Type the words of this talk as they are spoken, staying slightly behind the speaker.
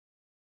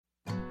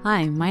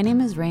Hi, my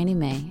name is Rainey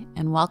May,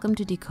 and welcome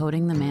to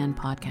Decoding the Man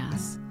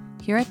podcast.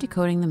 Here at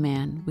Decoding the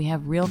Man, we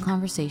have real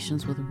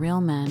conversations with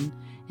real men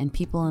and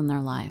people in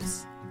their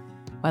lives.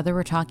 Whether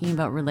we're talking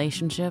about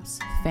relationships,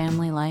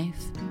 family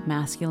life,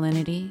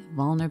 masculinity,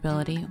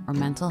 vulnerability, or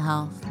mental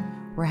health,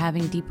 we're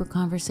having deeper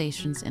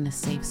conversations in a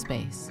safe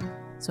space.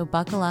 So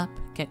buckle up,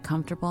 get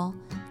comfortable,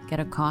 get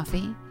a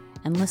coffee,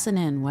 and listen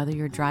in whether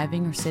you're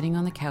driving or sitting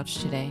on the couch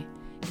today.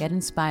 Get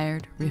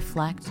inspired,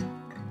 reflect,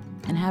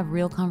 and have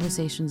real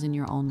conversations in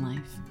your own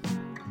life.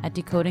 At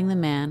Decoding the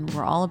Man,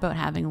 we're all about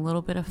having a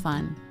little bit of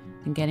fun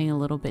and getting a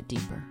little bit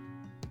deeper.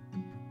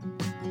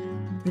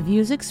 The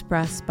views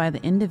expressed by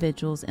the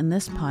individuals in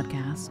this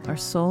podcast are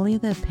solely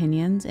the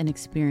opinions and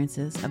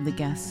experiences of the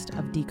guest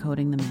of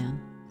Decoding the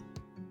Man.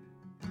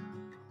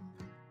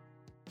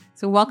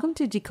 So welcome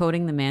to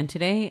Decoding the Man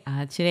today.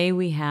 Today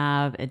we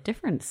have a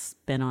different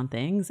spin on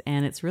things,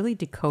 and it's really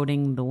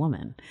decoding the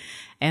woman.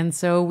 And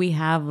so we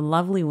have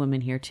lovely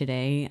women here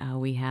today.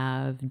 We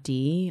have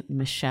Dee,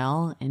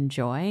 Michelle, and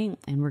Joy,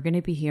 and we're going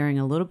to be hearing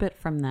a little bit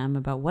from them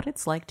about what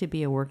it's like to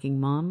be a working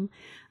mom,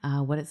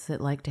 what it's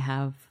like to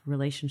have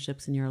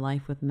relationships in your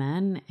life with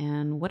men,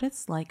 and what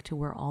it's like to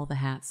wear all the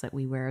hats that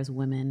we wear as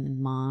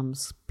women,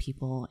 moms,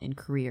 people in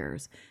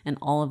careers, and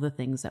all of the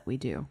things that we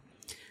do.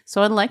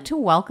 So I'd like to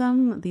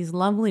welcome these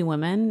lovely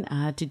women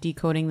to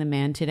Decoding the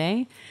Man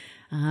today.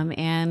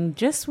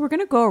 And we're going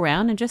to go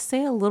around and just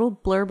say a little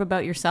blurb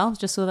about yourselves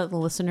just so that the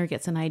listener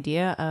gets an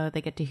idea.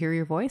 They get to hear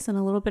your voice and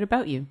a little bit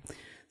about you.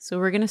 So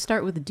we're going to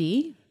start with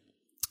Dee.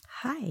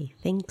 Hi,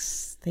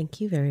 thanks. Thank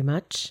you very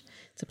much.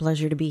 It's a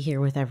pleasure to be here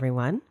with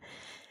everyone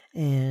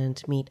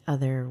and meet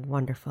other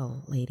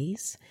wonderful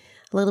ladies.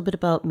 A little bit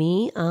about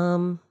me.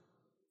 What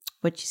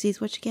you see is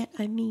what you get.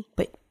 I'm me.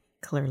 But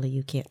clearly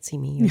you can't see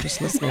me. You're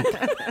just listening.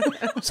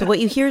 So what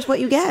you hear is what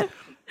you get.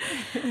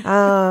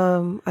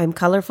 I'm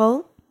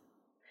colorful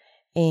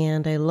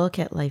and I look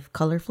at life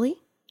colorfully.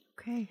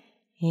 Okay.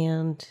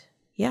 And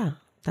yeah,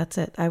 that's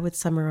it. I would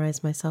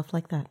summarize myself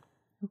like that.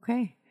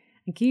 Okay.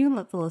 And can you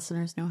let the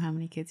listeners know how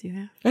many kids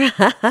you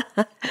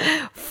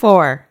have?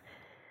 4.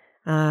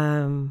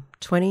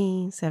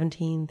 20,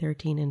 17,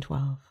 13, and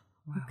 12.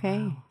 Okay.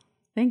 Wow.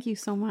 Thank you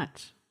so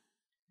much.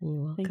 You're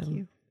welcome. Thank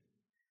you.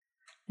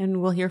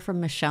 And we'll hear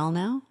from Michelle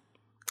now.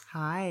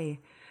 Hi.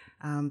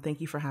 Thank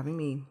you for having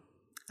me.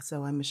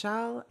 So I'm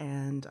Michelle,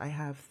 and I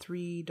have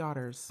 3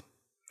 daughters,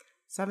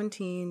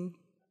 17,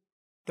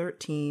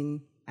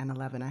 13, and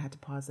 11. I had to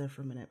pause there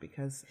for a minute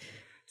because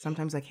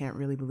sometimes I can't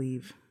really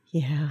believe.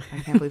 Yeah. I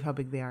can't believe how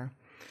big they are.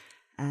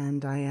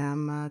 And I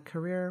am a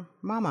career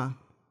mama.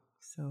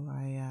 So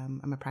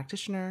I'm a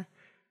practitioner.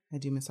 I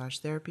do massage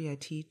therapy. I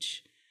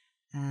teach.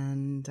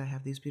 And I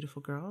have these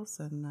beautiful girls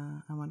and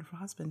a wonderful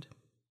husband.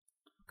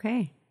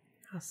 Okay.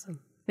 Awesome.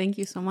 Thank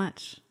you so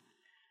much.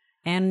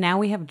 And now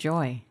we have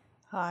Joy.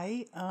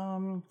 Hi.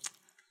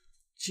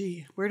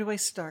 Where do I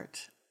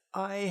start?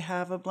 I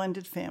have a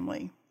blended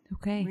family.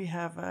 Okay. We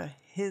have a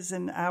his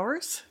and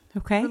ours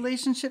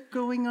relationship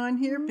going on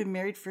here. Been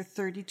married for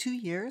 32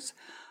 years.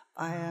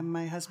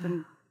 My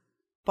husband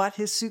bought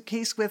his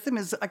suitcase with him,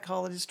 as I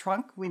call it, his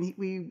trunk, when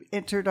we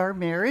entered our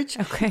marriage.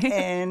 Okay.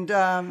 And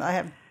I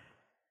have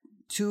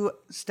 2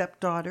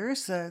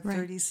 stepdaughters,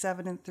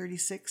 37 and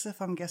 36,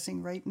 if I'm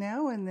guessing right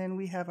now. And then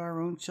we have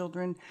our own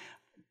children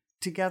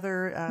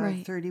together,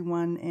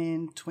 31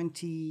 and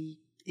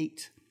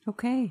 28.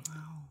 Okay.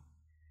 Wow.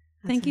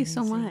 Thank you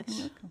so much.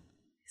 You're welcome.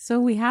 So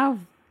we have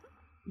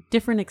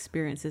different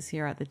experiences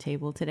here at the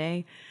table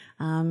today.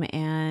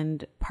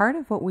 And part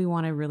of what we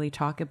want to really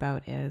talk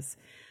about is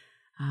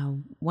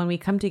when we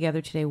come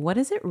together today, what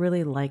is it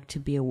really like to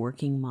be a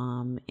working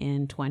mom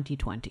in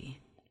 2020?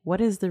 What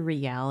is the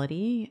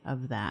reality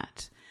of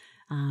that?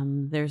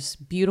 There's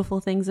beautiful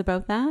things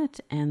about that,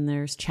 and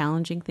there's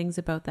challenging things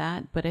about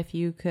that. But if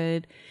you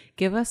could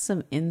give us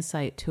some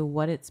insight to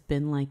what it's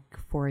been like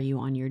for you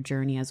on your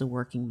journey as a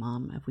working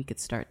mom, if we could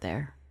start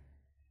there.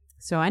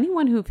 So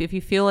anyone who, if you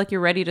feel like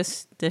you're ready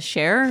to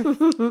share,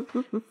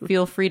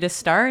 feel free to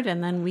start,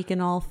 and then we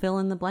can all fill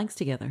in the blanks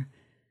together.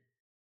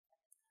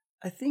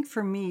 I think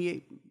for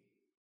me,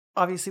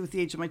 obviously with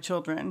the age of my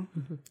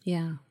children,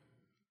 Yeah.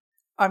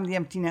 I'm the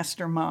empty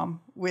nester mom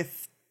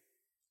with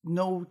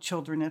no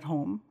children at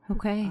home.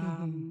 Okay.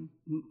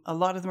 A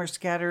lot of them are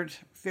scattered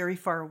very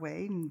far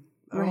away. And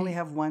I only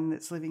have one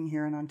that's living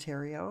here in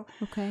Ontario.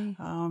 Okay.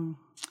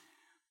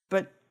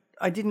 But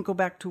I didn't go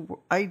back to,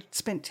 I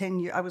spent 10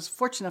 years, I was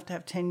fortunate enough to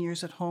have 10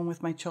 years at home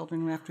with my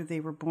children after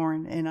they were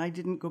born. And I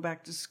didn't go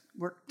back to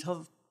work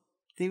till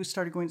they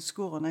started going to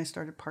school, and I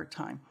started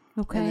part-time.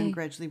 Okay. And then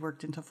gradually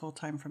worked into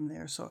full-time from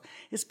there. So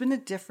it's been a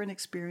different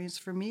experience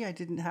for me. I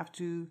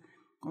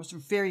was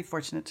very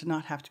fortunate to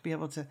not have to be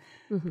able to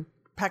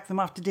pack them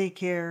off to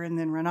daycare and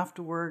then run off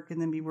to work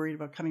and then be worried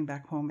about coming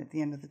back home at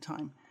the end of the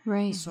time.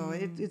 Right. So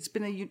it's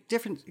been a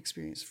different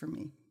experience for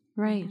me.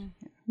 Right.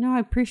 Yeah. No, I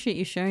appreciate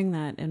you sharing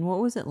that. And what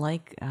was it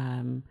like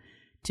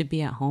to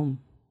be at home?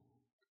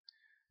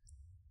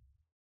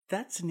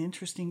 That's an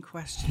interesting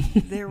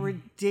question. There were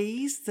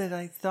days that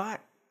I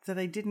thought that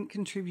I didn't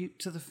contribute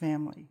to the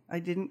family. I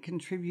didn't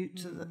contribute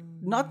to the,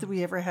 not that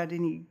we ever had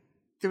any,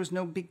 there was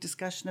no big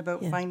discussion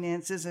about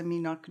finances and me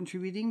not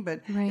contributing,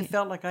 but it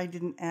felt like I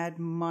didn't add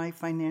my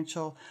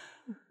financial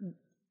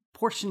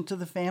portion to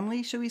the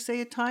family, shall we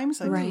say, at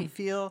times. I didn't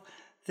feel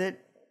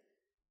that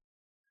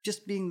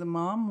just being the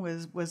mom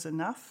was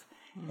enough.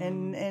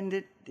 And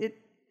it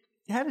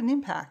had an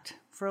impact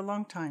for a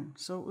long time.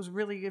 So it was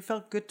really, it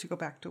felt good to go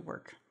back to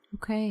work.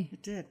 Okay.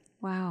 It did.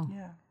 Wow.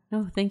 Yeah.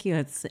 No, thank you.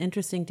 It's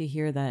interesting to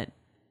hear that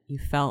you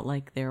felt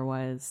like there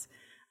was,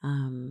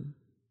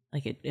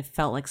 like it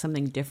felt like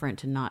something different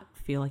to not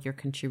feel like you're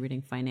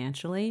contributing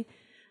financially.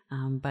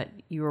 But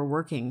you were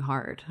working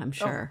hard, I'm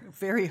sure. Oh,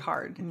 very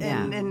hard.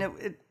 Yeah. And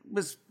it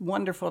was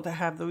wonderful to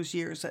have those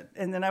years.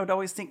 And then I would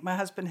always think my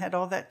husband had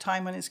all that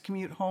time on his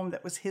commute home.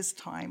 That was his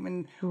time.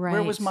 And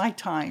where was my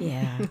time?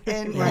 Yeah.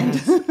 And,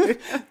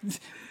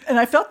 and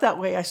I felt that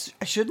way. I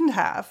shouldn't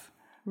have.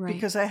 Right.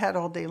 Because I had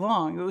all day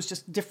long. It was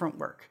just different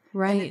work.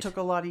 Right. And it took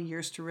a lot of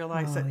years to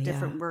realize that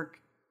different work,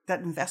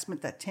 that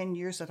investment, that 10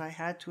 years that I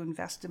had to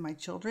invest in my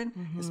children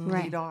has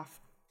paid off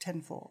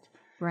tenfold.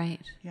 Right.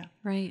 Yeah.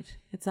 Right.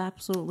 It's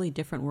absolutely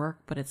different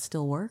work, but it's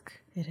still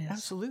work. It is.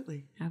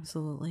 Absolutely.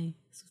 Absolutely.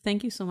 So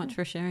thank you so much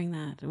for sharing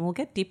that. And we'll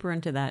get deeper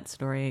into that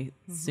story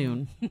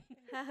soon.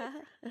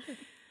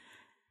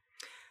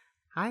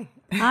 Hi.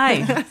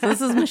 Hi, so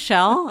this is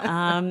Michelle,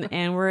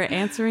 and we're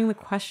answering the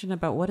question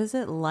about what is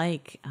it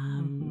like,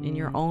 in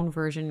your own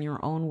version, your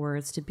own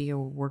words, to be a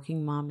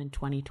working mom in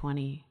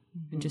 2020,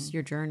 and just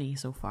your journey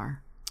so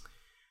far.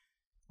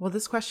 Well,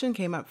 this question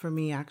came up for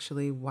me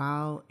actually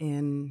while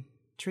in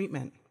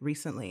treatment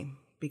recently,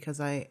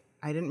 because I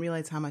didn't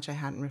realize how much I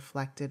hadn't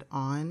reflected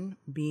on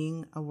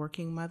being a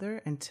working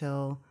mother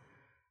until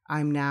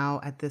I'm now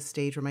at this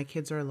stage where my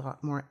kids are a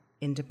lot more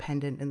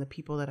independent, and the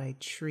people that I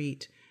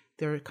treat,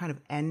 they're kind of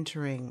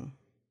entering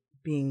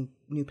being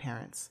new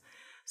parents.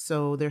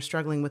 So they're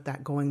struggling with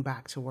that going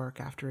back to work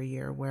after a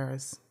year,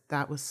 whereas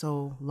that was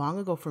so long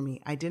ago for me.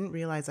 I didn't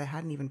realize I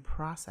hadn't even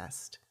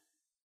processed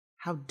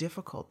how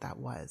difficult that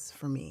was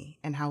for me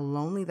and how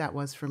lonely that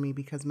was for me,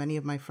 because many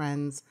of my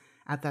friends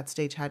at that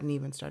stage hadn't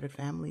even started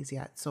families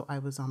yet. So I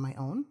was on my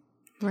own,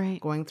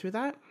 going through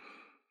that.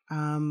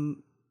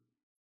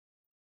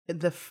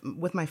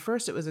 With my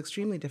first, it was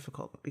extremely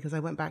difficult because I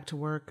went back to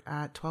work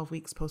at 12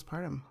 weeks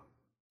postpartum.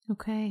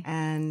 Okay.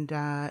 And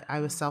I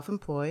was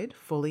self-employed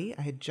fully.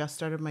 I had just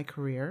started my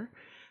career.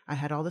 I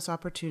had all this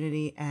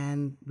opportunity,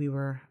 and we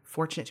were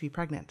fortunate to be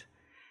pregnant.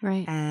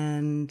 Right.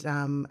 And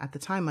at the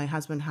time, my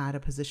husband had a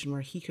position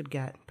where he could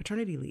get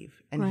paternity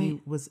leave, and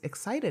he was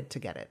excited to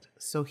get it.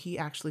 So he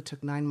actually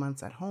took 9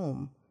 months at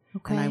home,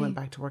 and I went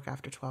back to work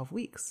after 12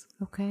 weeks.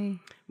 Okay.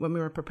 When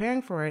we were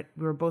preparing for it,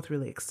 we were both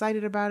really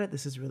excited about it.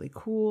 This is really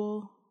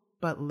cool.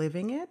 But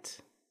living it,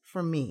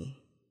 for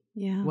me,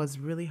 was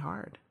really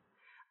hard.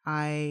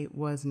 I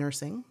was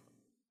nursing,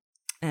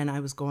 and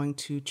I was going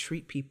to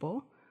treat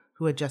people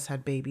who had just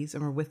had babies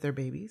and were with their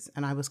babies,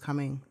 and I was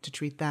coming to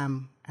treat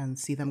them and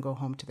see them go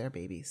home to their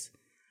babies.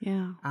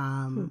 Yeah.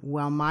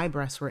 While my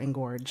breasts were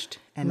engorged,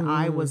 and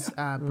I was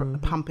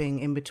pumping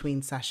in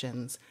between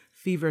sessions,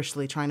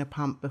 feverishly trying to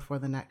pump before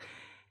the next.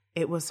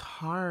 It was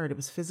hard. It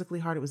was physically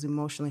hard. It was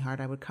emotionally hard.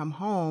 I would come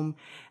home,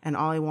 and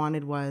all I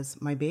wanted was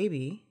my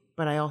baby,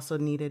 but I also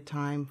needed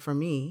time for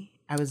me.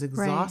 I was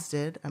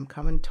exhausted. I'm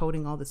coming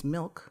toting all this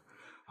milk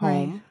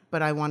home,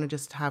 but I want to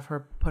just have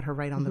her, put her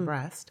right on the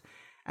breast.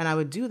 And I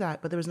would do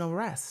that, but there was no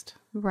rest.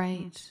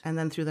 Right. And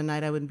then through the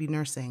night, I would be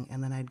nursing,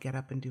 and then I'd get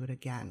up and do it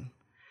again.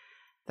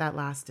 That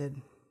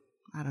lasted,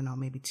 I don't know,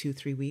 maybe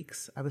 2-3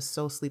 weeks. I was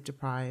so sleep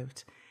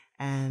deprived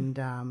and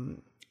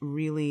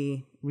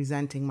really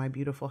resenting my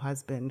beautiful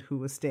husband who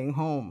was staying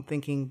home,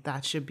 thinking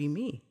that should be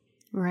me.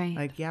 Right.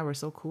 Like, yeah, we're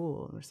so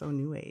cool. We're so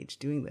new age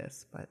doing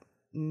this, but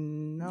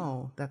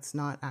no, that's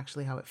not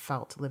actually how it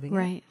felt living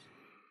it.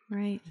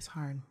 Right. It's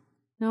hard.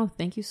 No,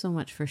 thank you so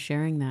much for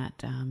sharing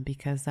that,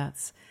 because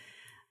that's,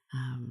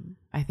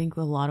 I think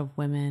a lot of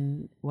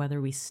women, whether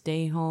we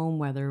stay home,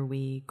 whether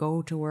we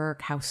go to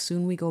work, how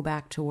soon we go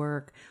back to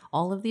work,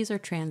 all of these are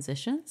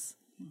transitions.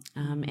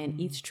 And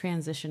each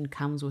transition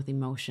comes with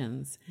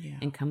emotions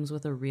and comes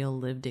with a real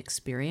lived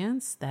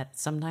experience that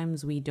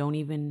sometimes we don't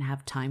even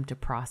have time to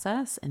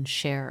process and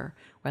share,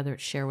 whether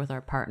it's share with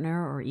our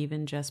partner or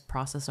even just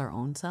process our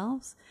own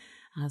selves.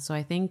 So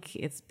I think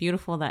it's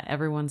beautiful that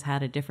everyone's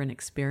had a different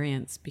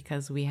experience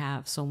because we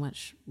have so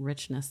much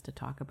richness to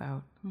talk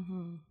about.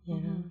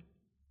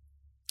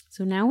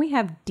 So now we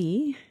have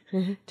Dee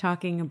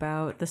talking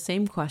about the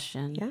same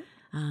question.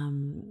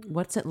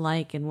 What's it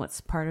like, and what's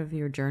part of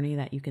your journey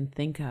that you can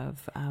think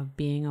of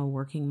being a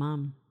working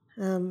mom?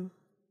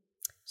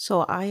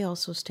 So I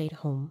also stayed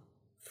home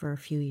for a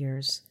few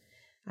years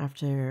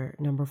after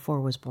number 4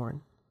 was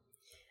born.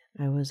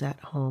 I was at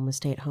home, a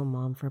stay-at-home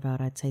mom for about,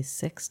 I'd say,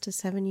 6 to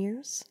 7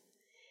 years.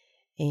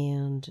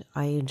 And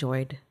I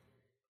enjoyed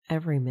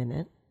every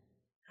minute,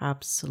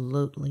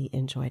 absolutely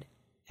enjoyed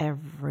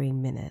every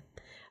minute,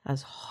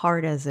 as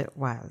hard as it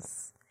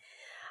was.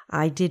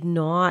 I did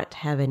not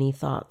have any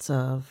thoughts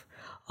of,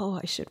 oh,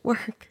 I should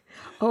work.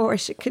 Oh, I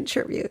should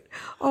contribute.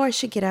 Oh, I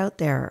should get out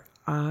there.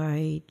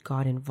 I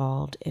got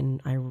involved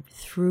and I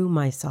threw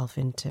myself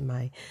into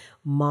my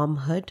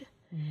momhood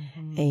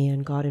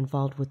and got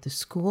involved with the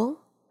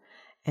school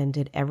and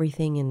did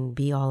everything and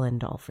be all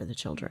end all for the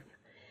children.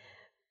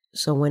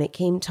 So when it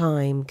came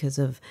time, because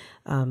of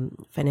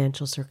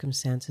financial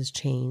circumstances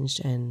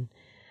changed and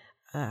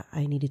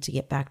I needed to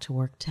get back to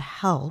work to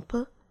help,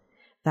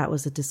 that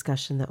was a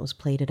discussion that was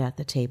plated at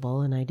the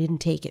table, and I didn't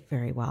take it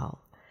very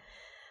well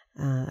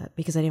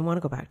because I didn't want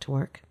to go back to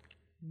work.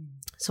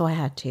 So I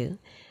had to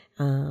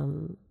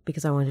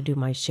because I wanted to do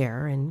my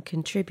share and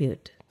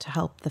contribute to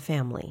help the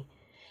family.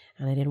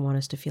 And I didn't want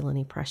us to feel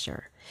any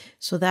pressure.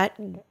 So that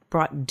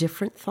brought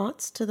different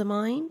thoughts to the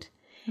mind.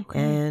 Okay.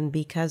 And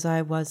because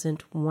I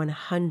wasn't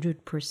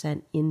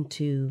 100%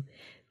 into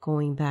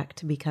going back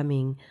to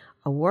becoming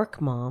a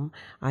work mom,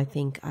 I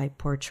think I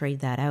portrayed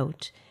that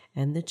out,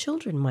 and the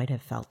children might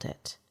have felt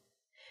it.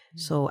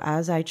 So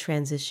as I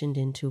transitioned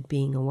into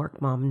being a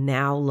work mom,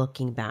 now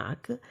looking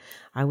back,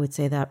 I would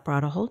say that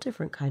brought a whole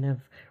different kind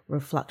of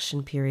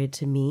reflection period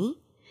to me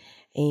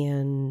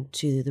and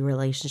to the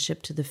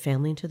relationship to the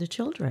family and to the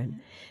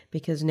children.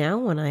 Because now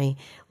when I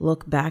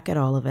look back at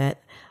all of it,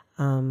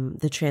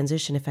 the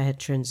transition, if I had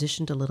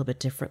transitioned a little bit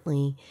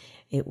differently,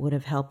 it would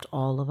have helped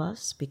all of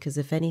us. Because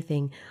if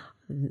anything,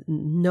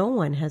 no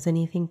one has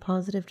anything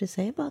positive to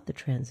say about the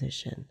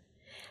transition.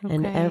 Okay.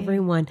 And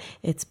everyone,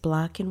 it's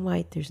black and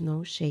white. There's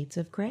no shades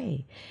of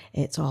gray.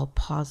 It's all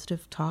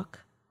positive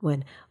talk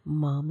when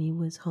mommy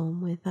was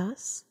home with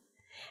us,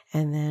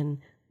 and then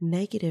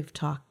negative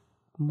talk,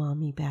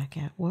 mommy back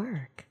at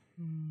work.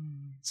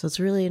 So it's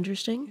really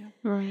interesting.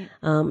 Yeah. Right.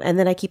 And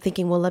then I keep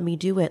thinking, well, let me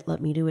do it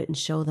and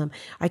show them.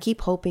 I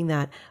keep hoping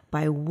that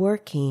by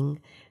working,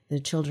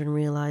 the children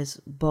realize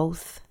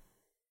both,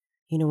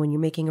 when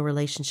you're making a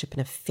relationship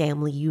and a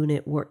family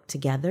unit work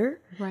together,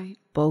 right?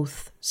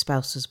 Both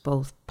spouses,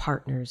 both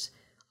partners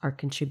are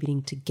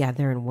contributing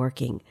together and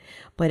working.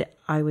 But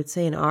I would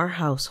say in our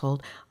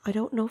household, I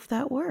don't know if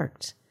that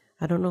worked.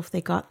 I don't know if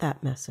they got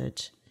that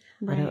message.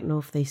 Right. I don't know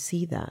if they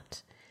see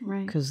that.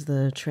 Right. Because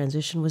the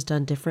transition was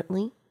done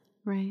differently.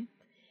 Right.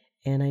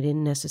 And I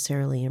didn't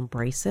necessarily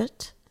embrace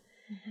it.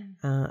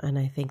 Mm-hmm. And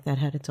I think that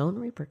had its own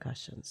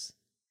repercussions.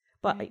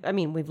 But I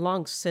mean, we've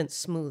long since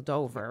smoothed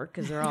over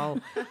because they're all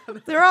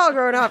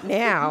grown up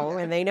now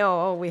and they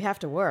know, we have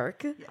to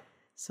work. Yeah.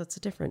 So it's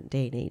a different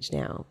day and age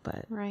now,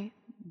 but. Right.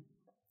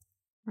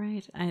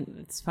 And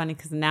it's funny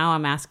because now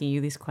I'm asking you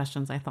these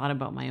questions. I thought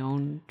about my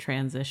own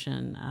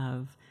transition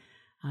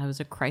I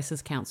was a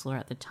crisis counselor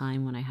at the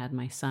time when I had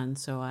my son.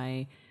 So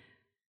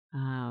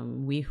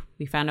we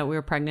found out we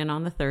were pregnant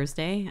on the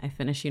Thursday. I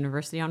finished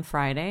university on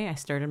Friday. I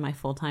started my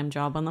full-time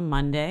job on the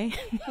Monday.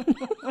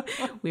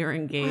 We were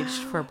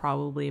engaged for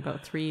probably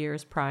about 3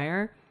 years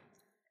prior.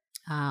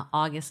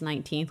 August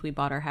 19th, we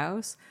bought our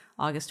house.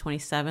 August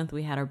 27th,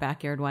 we had our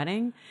backyard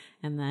wedding.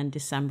 And then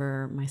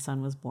December, my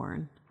son was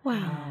born.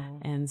 Wow.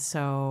 And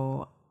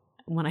so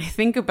when I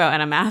think about,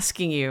 and I'm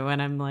asking you,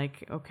 and I'm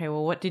like, okay,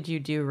 well, what did you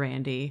do,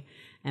 Randy?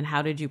 And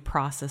how did you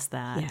process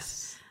that?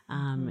 Yes.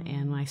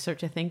 And when I start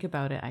to think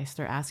about it, I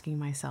start asking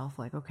myself,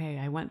 like, okay,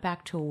 I went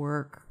back to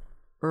work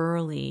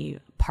early,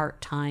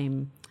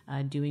 part-time,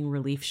 doing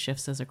relief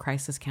shifts as a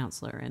crisis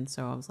counselor. And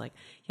so I was like,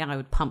 I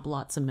would pump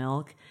lots of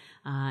milk,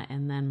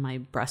 and then my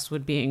breast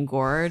would be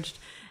engorged.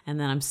 And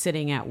then I'm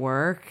sitting at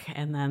work,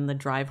 and then the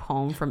drive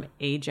home from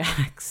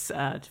Ajax,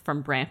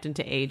 from Brampton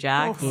to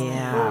Ajax. Oh,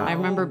 yeah. I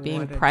remember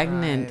being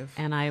pregnant,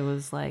 and I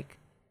was like,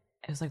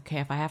 okay,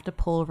 if I have to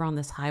pull over on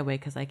this highway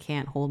because I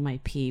can't hold my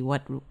pee,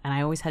 and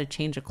I always had to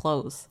change of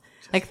clothes.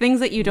 Like things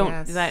that you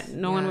don't, that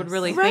no one would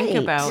really think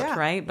about,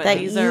 right? But that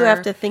these you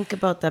have to think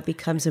about that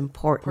becomes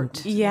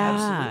important.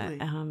 Yeah.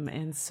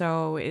 And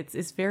so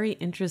it's very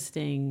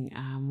interesting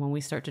when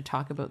we start to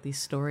talk about these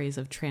stories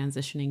of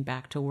transitioning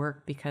back to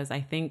work, because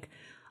I think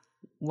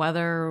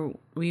whether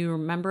we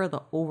remember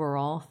the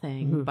overall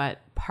thing, but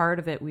part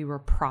of it we were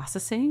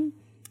processing.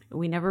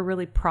 We never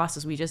really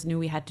processed. We just knew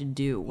we had to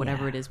do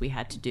whatever it is we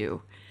had to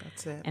do.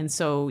 That's it. And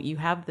so you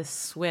have this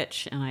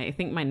switch. And I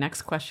think my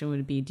next question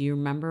would be, do you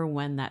remember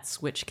when that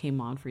switch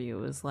came on for you?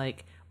 It was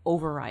like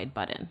override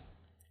button.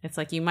 It's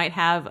like you might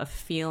have a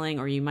feeling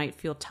or you might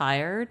feel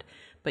tired,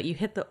 but you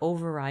hit the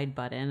override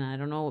button. I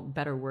don't know a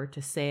better word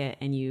to say it.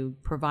 And you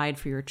provide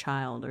for your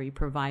child or you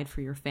provide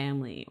for your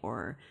family,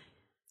 or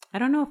I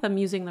don't know if I'm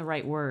using the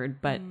right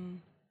word, but...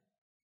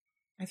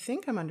 I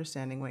think I'm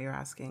understanding what you're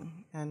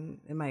asking. And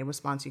in my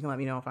response, you can let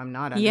me know if I'm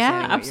not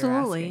understanding what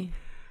absolutely.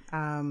 you're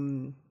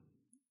asking.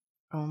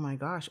 Oh my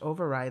gosh,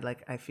 override.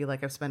 Like, I feel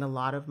like I've spent a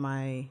lot of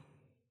my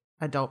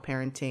adult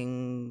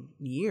parenting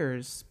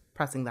years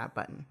pressing that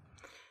button.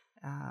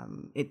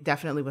 It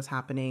definitely was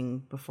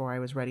happening before I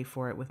was ready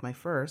for it with my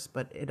first,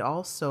 but it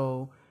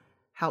also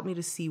helped me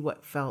to see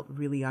what felt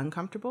really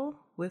uncomfortable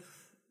with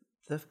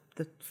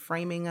the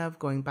framing of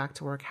going back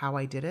to work, how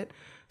I did it.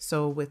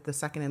 So with the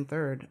second and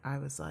third, I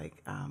was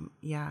like,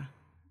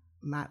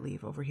 mat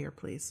leave over here,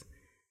 please.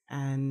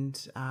 And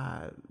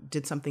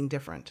did something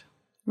different.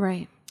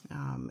 Right.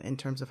 In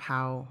terms of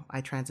how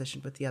I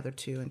transitioned with the other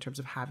two, in terms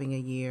of having a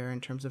year, in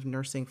terms of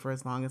nursing for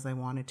as long as I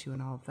wanted to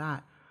and all of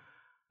that.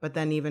 But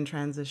then even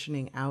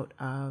transitioning out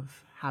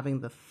of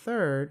having the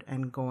third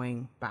and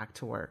going back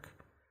to work,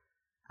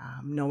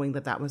 knowing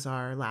that that was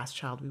our last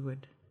child we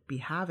would be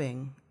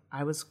having,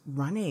 I was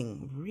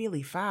running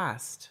really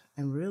fast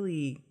and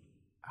really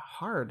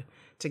hard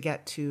to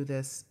get to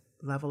this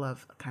level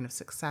of kind of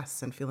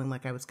success and feeling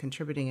like I was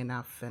contributing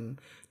enough and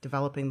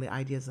developing the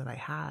ideas that I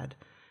had.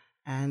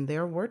 And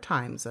there were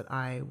times that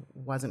I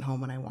wasn't home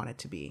when I wanted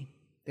to be.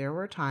 There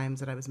were times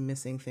that I was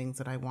missing things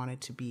that I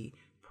wanted to be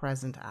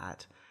present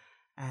at,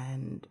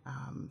 and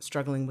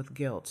struggling with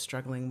guilt,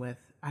 struggling with,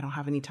 I don't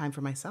have any time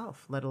for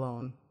myself, let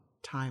alone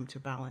time to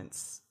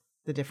balance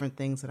the different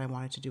things that I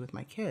wanted to do with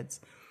my kids.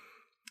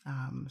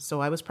 So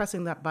I was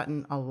pressing that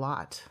button a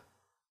lot,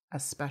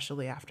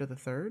 especially after the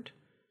third.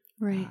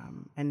 Right.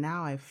 And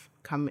now I've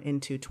come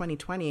into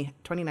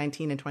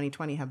 2019 and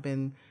 2020 have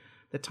been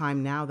the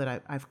time now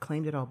that I've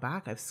claimed it all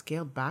back. I've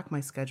scaled back my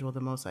schedule the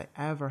most I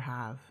ever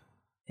have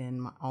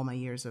in all my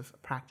years of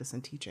practice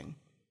and teaching.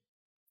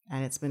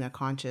 And it's been a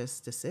conscious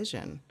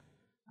decision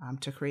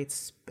to create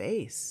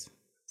space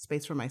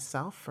for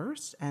myself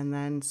first, and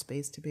then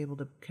space to be able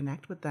to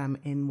connect with them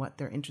in what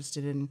they're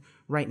interested in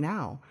right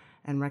now,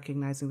 and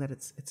recognizing that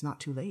it's not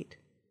too late.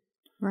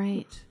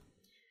 Right.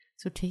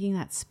 So taking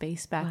that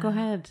space back. Go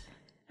ahead.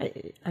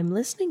 I'm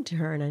listening to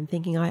her and I'm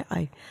thinking,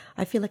 I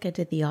feel like I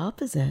did the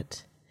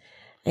opposite.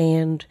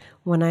 And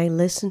when I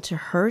listen to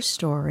her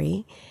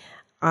story,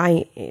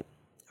 I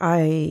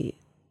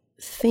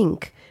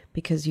think,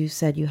 because you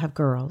said you have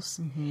girls,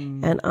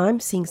 and I'm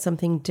seeing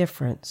something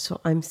different.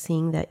 So I'm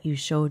seeing that you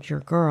showed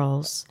your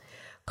girls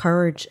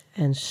courage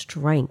and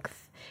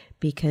strength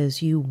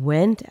because you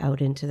went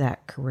out into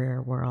that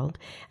career world.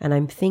 And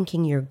I'm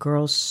thinking your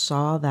girls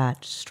saw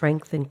that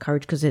strength and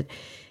courage, because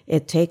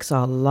it takes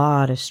a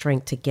lot of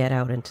strength to get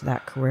out into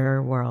that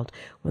career world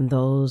when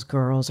those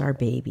girls are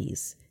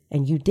babies.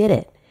 And you did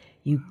it.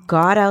 You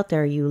got out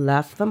there, you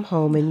left them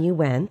home, and you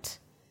went,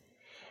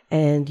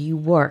 and you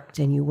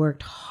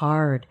worked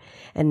hard.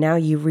 And now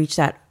you've reached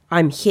that,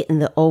 I'm hitting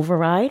the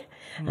override,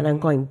 and I'm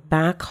going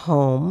back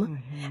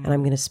home, and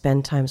I'm going to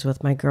spend times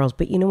with my girls.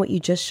 But you know what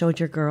you just showed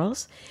your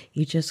girls?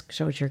 You just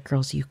showed your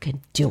girls you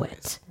can do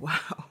it.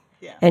 Wow.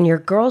 Yeah. And your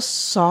girls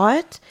saw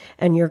it,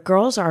 and your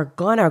girls are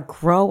going to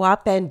grow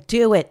up and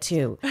do it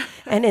too.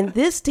 And in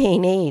this day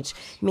and age,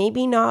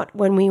 maybe not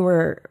when we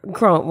were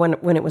grown,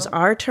 when it was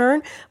our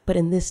turn, but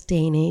in this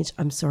day and age,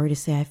 I'm sorry to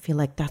say, I feel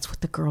like that's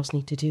what the girls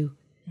need to do.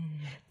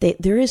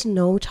 There is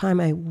no time.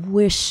 I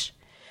wish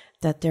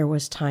that there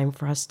was time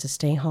for us to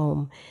stay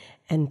home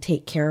and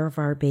take care of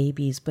our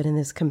babies. But in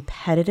this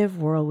competitive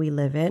world we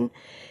live in,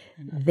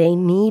 they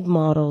need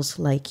models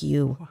like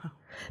you. Wow.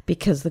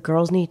 Because the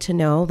girls need to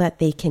know that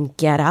they can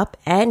get up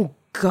and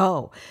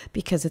go,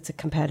 because it's a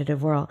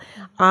competitive world.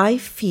 I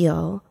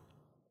feel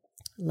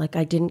like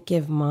I didn't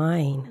give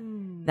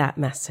mine that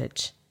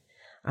message.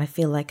 I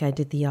feel like I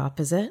did the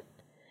opposite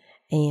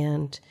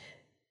and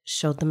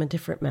showed them a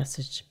different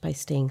message by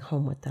staying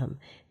home with them.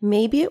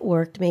 Maybe it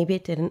worked, maybe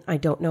it didn't. I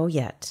don't know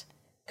yet,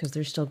 because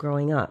they're still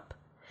growing up.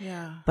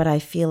 Yeah. But I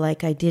feel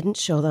like I didn't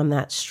show them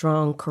that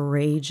strong,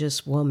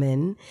 courageous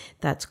woman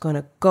that's going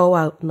to go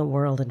out in the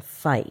world and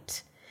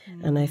fight.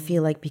 And I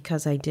feel like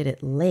because I did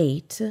it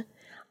late,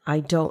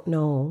 I don't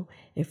know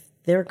if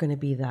they're going to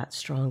be that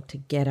strong to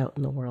get out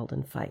in the world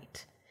and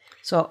fight.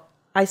 So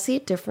I see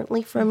it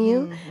differently from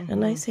you.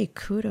 And I say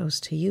kudos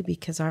to you,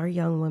 because our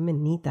young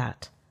women need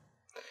that.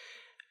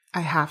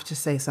 I have to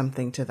say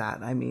something to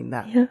that. I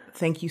mean,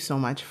 thank you so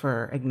much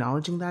for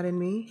acknowledging that in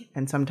me.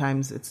 And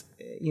sometimes it's,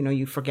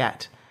 you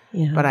forget.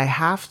 Yeah. But I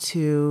have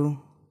to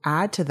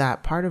add to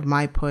that, part of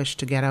my push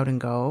to get out and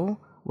go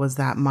was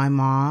that my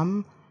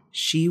mom,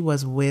 she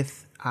was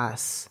with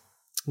us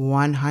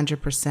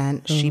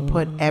 100%. She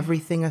put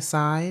everything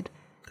aside.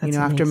 That's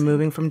after amazing.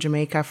 moving from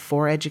Jamaica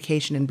for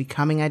education and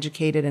becoming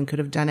educated and could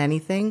have done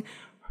anything,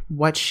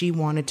 what she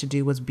wanted to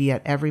do was be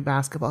at every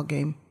basketball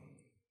game.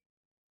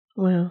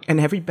 Wow. And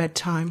every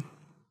bedtime.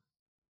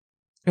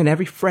 And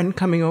every friend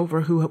coming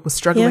over who was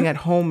struggling at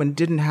home and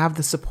didn't have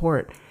the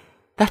support.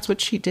 That's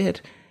what she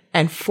did.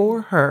 And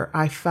for her,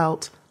 I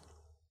felt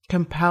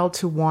compelled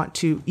to want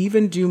to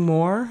even do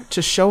more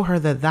to show her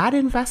that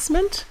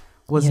investment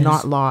was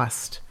not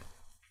lost.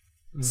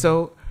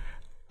 So,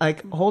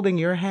 like, holding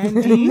your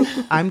hand, Dee,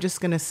 I'm just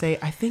going to say,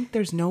 I think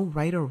there's no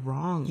right or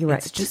wrong. You're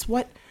right. It's just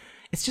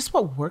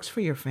what works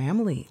for your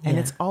family. And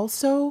it's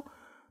also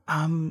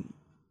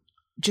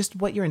just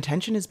what your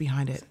intention is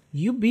behind it.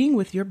 You being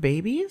with your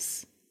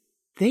babies,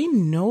 they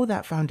know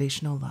that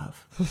foundational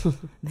love.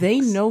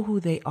 They know who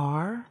they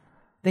are.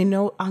 They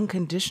know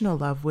unconditional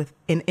love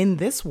in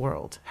this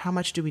world. How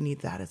much do we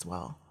need that as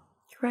well?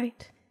 You're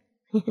right.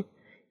 You're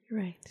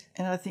right.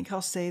 And I think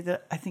I'll say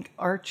that I think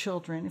our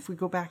children, if we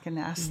go back and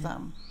ask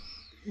them,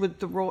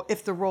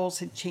 if the roles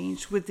had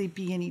changed, would they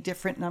be any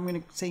different? And I'm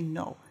going to say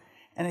no.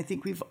 And I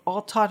think we've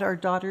all taught our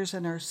daughters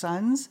and our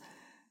sons,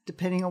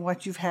 depending on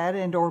what you've had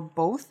and or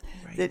both,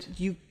 that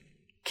you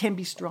can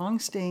be strong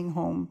staying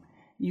home.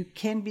 You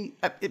can be,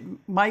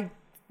 my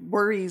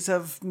worries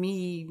of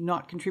me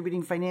not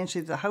contributing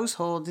financially to the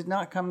household did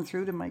not come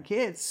through to my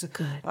kids.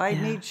 Good, I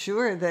made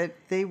sure that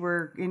they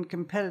were in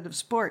competitive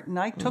sport, and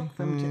I took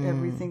them to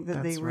everything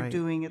that they were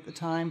doing at the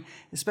time,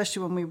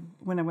 especially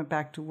when I went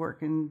back to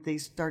work and they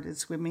started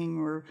swimming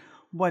or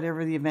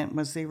whatever the event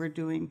was they were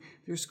doing,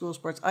 their school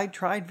sports. I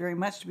tried very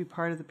much to be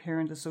part of the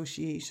parent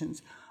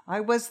associations. I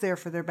was there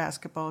for their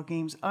basketball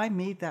games. I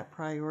made that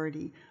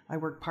priority. I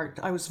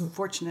was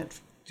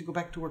fortunate to go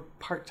back to work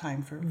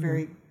part-time for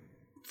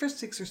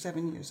 6 or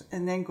 7 years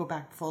and then go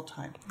back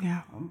full-time.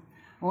 Yeah.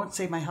 I won't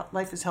say my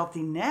life is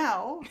healthy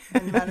now, the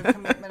amount of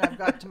commitment I've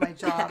got to my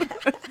job.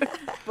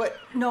 But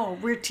no,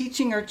 we're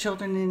teaching our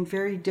children in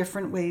very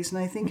different ways.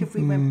 And I think if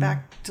we went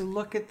back to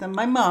look at them,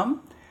 my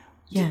mom,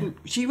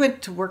 she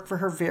went to work for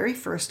her very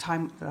first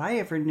time that I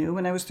ever knew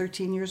when I was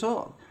 13 years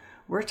old.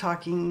 We're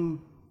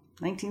talking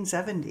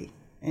 1970.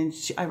 And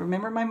I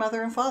remember my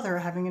mother and father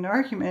having an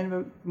argument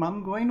about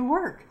Mom going to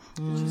work.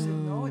 And she said,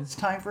 no, it's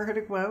time for her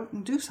to go out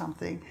and do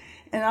something.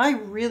 And I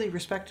really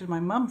respected my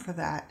mom for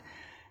that.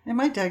 And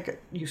my dad got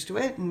used to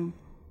it, and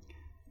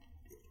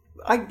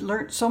I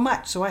learned so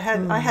much. So I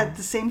had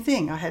the same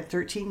thing. I had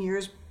 13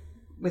 years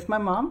with my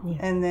mom,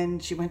 and then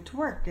she went to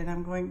work. And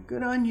I'm going,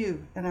 good on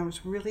you. And I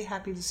was really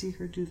happy to see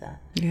her do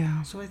that.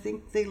 Yeah. So I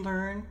think they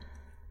learn.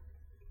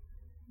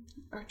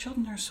 Our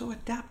children are so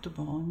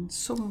adaptable and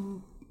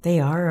so... They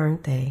are,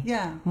 aren't they?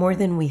 Yeah. More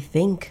than we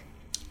think.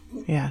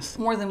 Yes.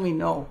 More than we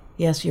know.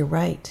 Yes, you're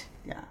right.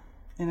 Yeah.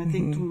 And I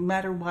think no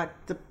matter what,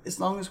 as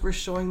long as we're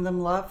showing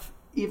them love,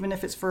 even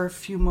if it's for a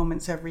few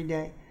moments every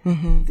day,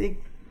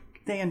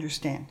 they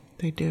understand.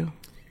 They do.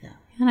 Yeah.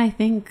 And I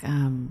think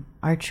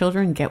our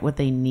children get what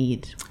they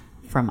need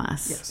from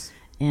us. Yes.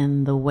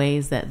 In the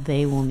ways that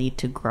they will need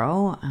to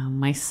grow.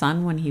 My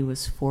son, when he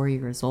was 4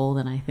 years old,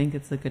 and I think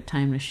it's a good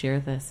time to share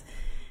this,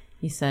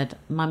 he said,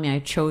 Mommy, I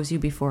chose you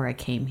before I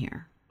came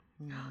here.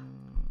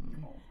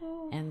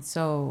 And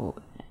so,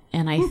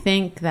 and I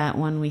think that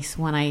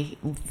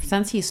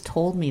since he's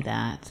told me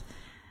that,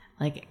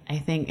 like, I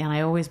think, and I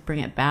always bring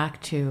it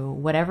back to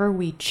whatever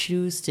we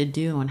choose to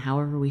do and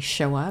however we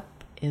show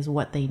up is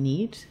what they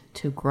need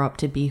to grow up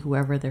to be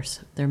whoever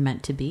they're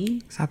meant to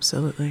be.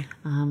 Absolutely.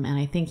 And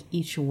I think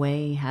each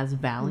way has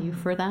value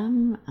for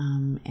them.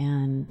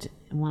 And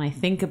when I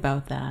think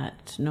about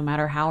that, no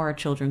matter how our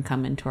children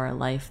come into our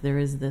life, there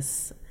is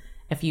this,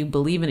 if you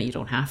believe in it, you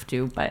don't have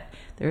to, but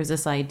there's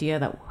this idea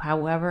that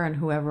however and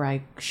whoever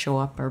I show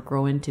up or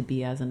grow into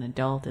be as an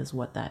adult is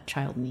what that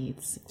child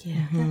needs.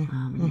 Yeah.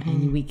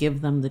 And we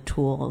give them the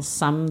tools.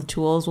 Some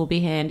tools will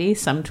be handy.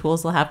 Some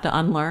tools they'll have to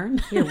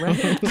unlearn. You're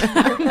right.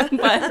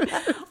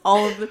 But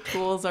all of the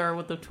tools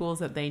are the tools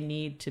that they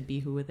need to be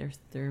who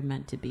they're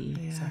meant to be.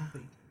 Yeah.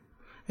 Exactly.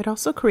 It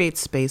also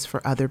creates space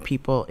for other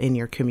people in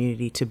your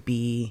community to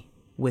be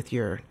with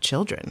your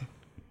children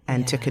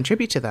and to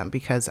contribute to them.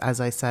 Because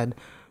as I said,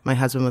 my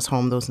husband was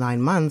home those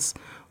 9 months.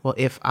 Well,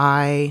 if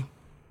I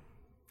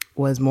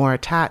was more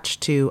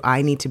attached to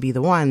I need to be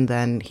the one,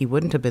 then he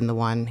wouldn't have been the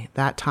one.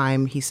 That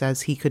time, he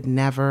says he could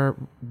never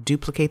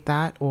duplicate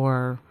that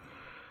or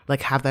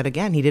like have that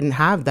again. He didn't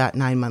have that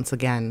 9 months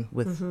again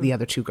with the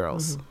other two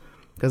girls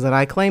because then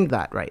I claimed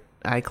that, right?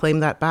 I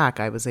claimed that back.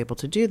 I was able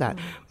to do that.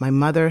 My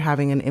mother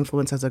having an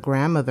influence as a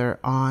grandmother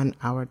on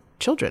our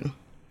children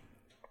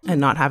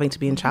and not having to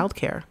be in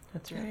childcare.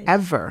 That's right.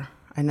 Ever.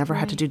 I never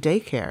had to do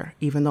daycare,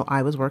 even though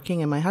I was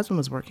working and my husband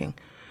was working.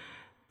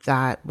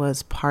 That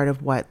was part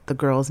of what the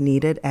girls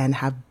needed and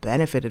have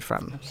benefited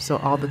from. Yeah. So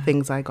all the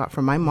things I got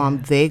from my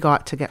mom, they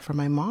got to get from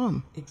my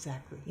mom.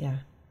 Exactly. Yeah.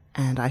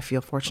 And I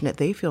feel fortunate.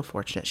 They feel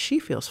fortunate. She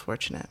feels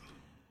fortunate.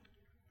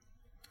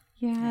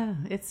 Yeah,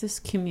 it's this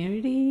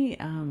community.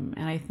 And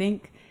I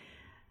think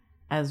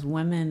as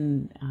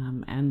women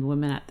and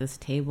women at this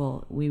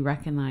table, we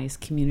recognize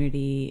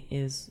community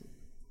is,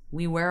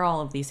 we wear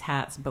all of these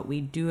hats, but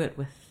we do it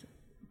with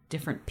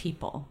different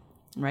people,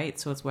 right?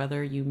 So it's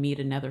whether you meet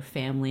another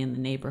family in the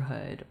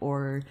neighborhood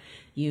or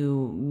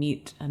you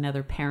meet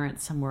another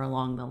parent somewhere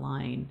along the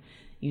line.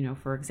 You know,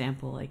 for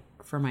example, like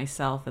for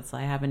myself, it's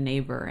I have a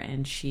neighbor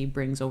and she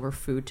brings over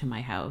food to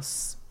my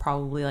house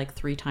probably like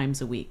 3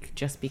 times a week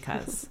just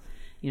because.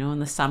 You know, in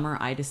the summer,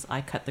 I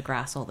cut the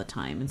grass all the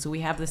time. And so we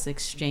have this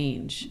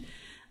exchange.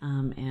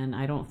 And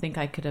I don't think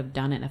I could have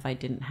done it if I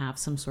didn't have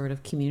some sort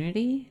of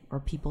community or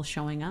people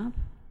showing up.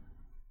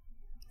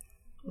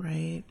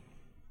 Right.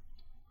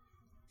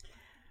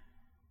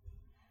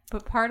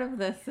 But part of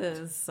this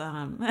is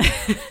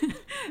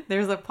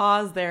there's a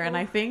pause there. And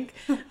I think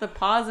the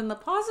pause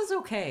is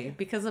okay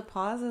because the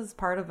pause is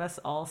part of us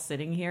all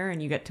sitting here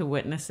and you get to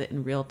witness it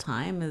in real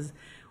time. Is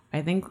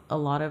I think a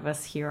lot of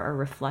us here are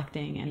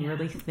reflecting and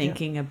really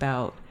thinking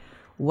about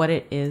what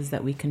it is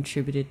that we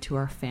contributed to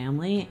our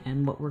family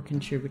and what we're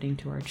contributing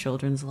to our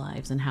children's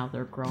lives and how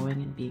they're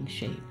growing and being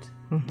shaped.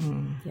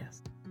 Mm-hmm.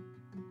 Yes.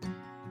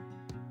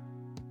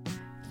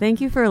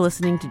 Thank you for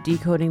listening to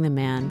Decoding the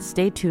Man.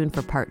 Stay tuned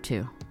for part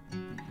 2.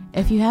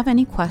 If you have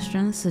any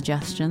questions,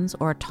 suggestions,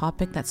 or a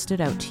topic that stood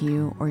out to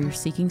you or you're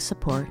seeking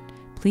support,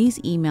 please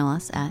email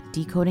us at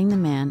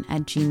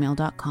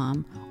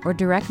decodingtheman@gmail.com or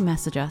direct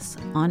message us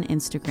on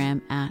Instagram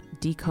at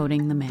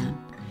decodingtheman.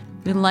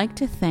 We'd like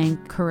to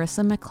thank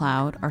Carissa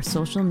McLeod, our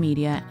social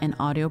media and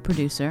audio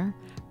producer,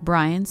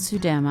 Brian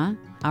Sudema,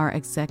 our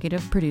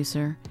executive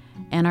producer,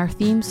 and our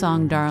theme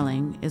song,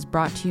 Darling, is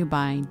brought to you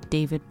by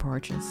David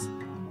Porges.